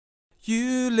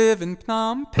You live in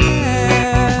Phnom Penh.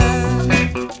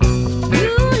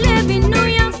 You live in New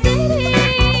York City.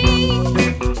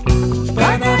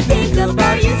 But I think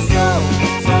about you so.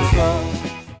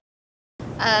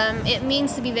 It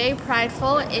means to be very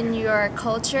prideful in your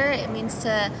culture. It means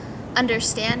to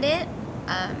understand it.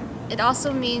 It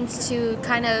also means to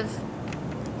kind of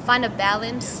find a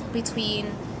balance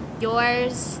between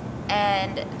yours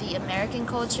and the American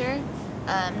culture,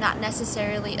 not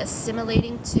necessarily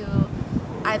assimilating to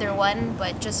either one,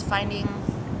 but just finding,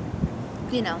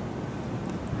 you know,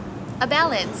 a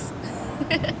balance.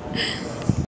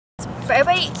 For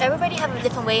everybody have a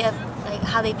different way of like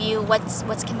how they view what's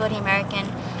Cambodian American.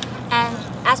 And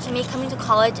as for me, coming to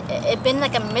college, it's been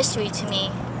like a mystery to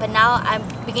me. But now I'm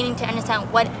beginning to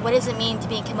understand what does it mean to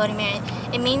be Cambodian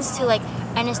American. It means to like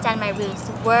understand my roots,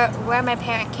 where my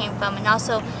parent came from, and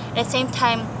also at the same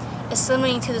time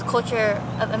assimilating to the culture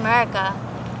of America.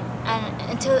 And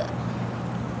until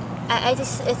I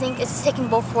think it's taking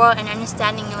both worlds and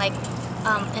understanding like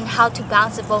and how to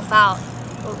balance it both out.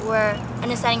 We're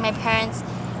understanding my parents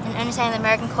and understanding the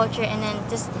American culture, and then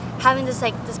just having this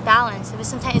balance. But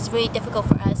sometimes it's really difficult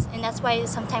for us, and that's why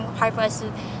it's sometimes hard for us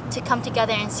to come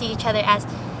together and see each other as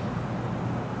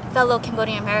fellow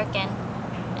Cambodian American.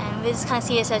 And we just kind of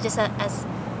see it as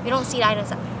we don't see eye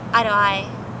to eye.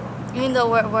 Even though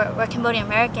we're Cambodian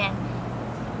American,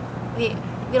 we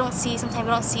don't see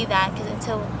that, because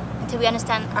until we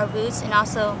understand our roots, and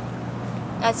also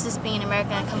us just being an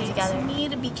American and coming together. To me,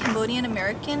 to be Cambodian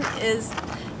American is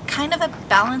kind of a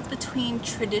balance between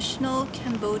traditional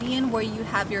Cambodian, where you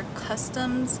have your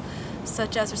customs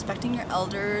such as respecting your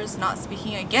elders, not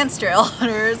speaking against your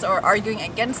elders or arguing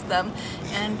against them,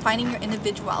 and finding your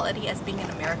individuality as being an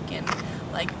American,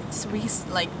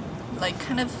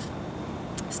 kind of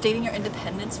stating your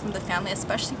independence from the family,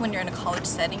 especially when you're in a college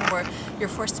setting where you're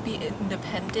forced to be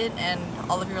independent, and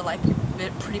all of your life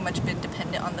you've pretty much been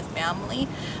dependent on the family.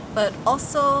 But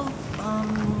also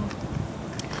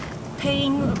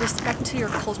paying respect to your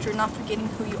culture, not forgetting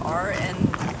who you are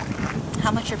and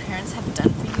how much your parents have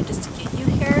done for you just to get you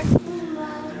here.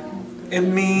 It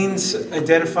means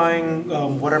identifying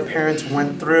what our parents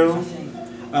went through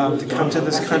to come to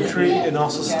this country, and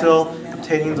also still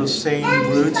obtaining those same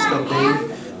roots that they've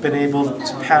been able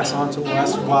to pass on to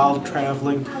us while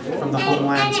traveling from the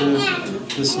homeland to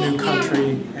this new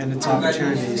country and its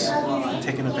opportunities, and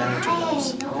taking advantage of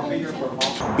those.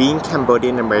 Being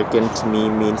Cambodian American to me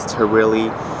means to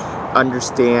really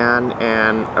understand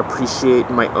and appreciate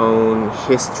my own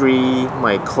history,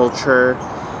 my culture,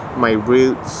 my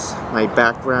roots, my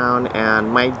background, and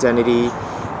my identity,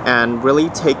 and really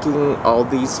taking all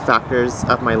these factors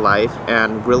of my life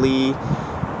and really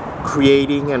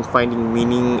creating and finding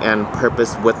meaning and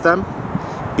purpose with them.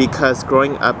 Because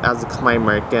growing up as a Khmer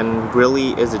American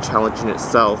really is a challenge in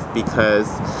itself, because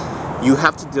you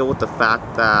have to deal with the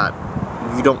fact that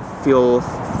you don't feel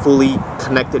fully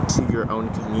connected to your own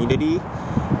community,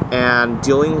 and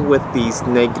dealing with these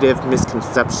negative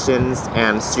misconceptions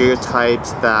and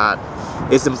stereotypes that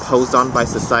is imposed on by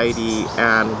society.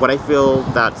 And what I feel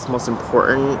that's most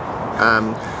important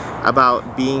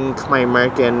about being Khmer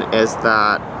American is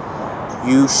that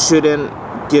you shouldn't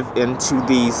give into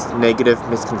these negative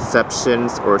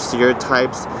misconceptions or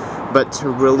stereotypes, but to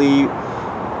really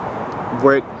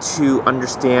work to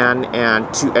understand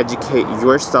and to educate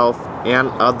yourself and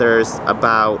others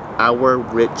about our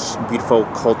rich, beautiful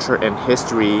culture and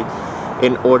history,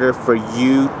 in order for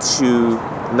you to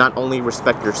not only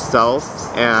respect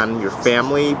yourself and your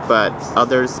family, but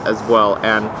others as well.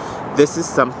 And this is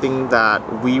something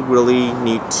that we really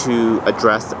need to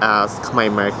address as Khmer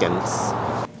Americans.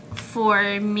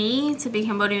 For me, to be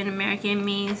Cambodian American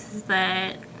means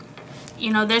that,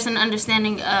 you know, there's an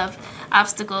understanding of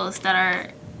obstacles that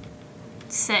are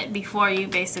set before you,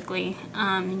 basically.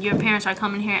 Your parents are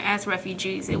coming here as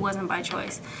refugees. It wasn't by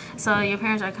choice. So your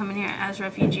parents are coming here as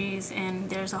refugees, and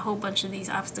there's a whole bunch of these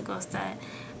obstacles that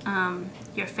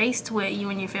you're faced with, you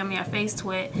and your family are faced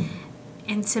with.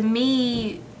 And to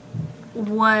me,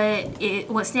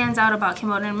 what stands out about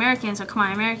Cambodian Americans or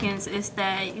Khmer Americans is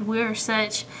that we're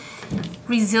such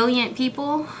resilient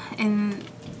people, and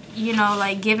you know,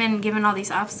 like given all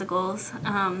these obstacles,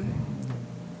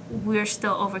 we're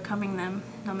still overcoming them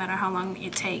no matter how long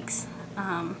it takes.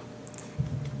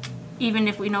 Even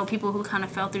if we know people who kind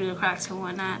of fell through the cracks and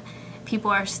whatnot,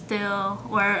 people are still,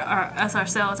 or us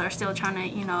ourselves are still trying to,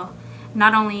 you know,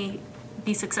 not only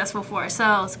be successful for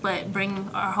ourselves, but bring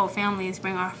our whole families,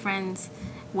 bring our friends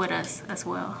with us as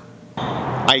well.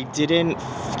 I didn't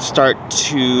start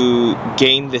to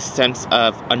gain this sense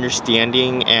of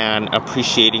understanding and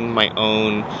appreciating my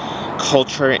own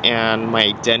culture and my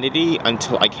identity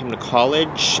until I came to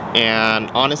college.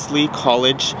 And honestly,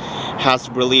 college has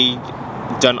really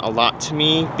done a lot to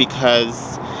me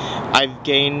because I've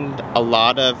gained a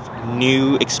lot of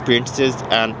new experiences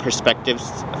and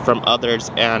perspectives from others,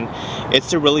 and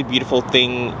it's a really beautiful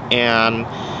thing. And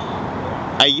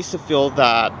I used to feel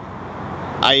that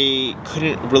I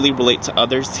couldn't really relate to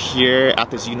others here at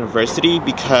this university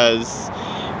because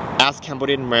as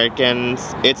Cambodian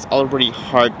Americans, it's already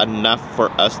hard enough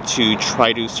for us to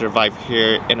try to survive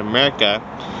here in America.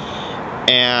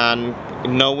 And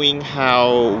knowing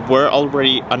how we're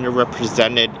already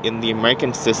underrepresented in the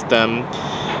American system,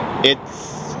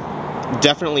 it's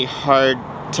definitely hard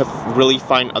to really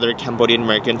find other Cambodian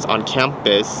Americans on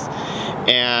campus.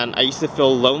 And I used to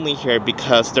feel lonely here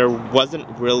because there wasn't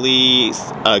really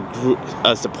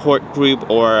a support group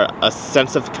or a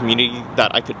sense of community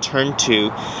that I could turn to.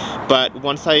 But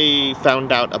once I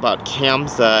found out about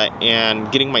CAMSA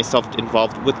and getting myself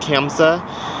involved with CAMSA,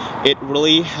 it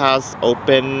really has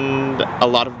opened a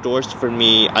lot of doors for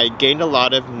me. I gained a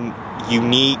lot of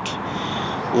unique,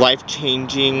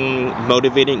 life-changing,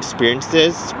 motivating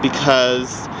experiences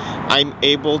because I'm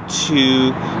able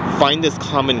to find this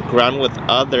common ground with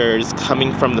others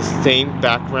coming from the same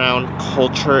background,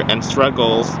 culture, and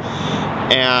struggles,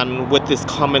 and with this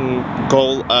common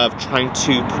goal of trying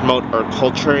to promote our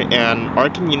culture and our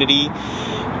community,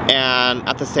 and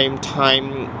at the same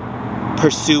time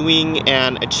pursuing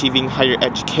and achieving higher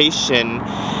education.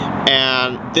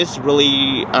 And this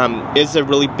really is a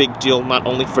really big deal, not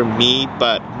only for me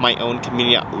but my own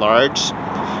community at large,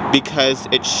 because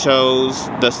it shows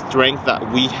the strength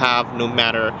that we have no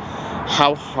matter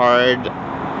how hard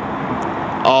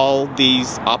all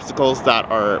these obstacles that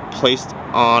are placed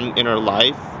on in our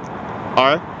life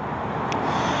are.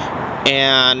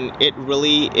 And it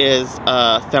really is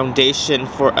a foundation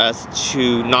for us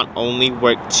to not only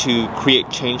work to create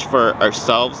change for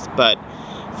ourselves, but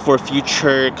for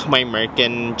future Khmer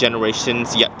American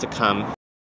generations yet to come.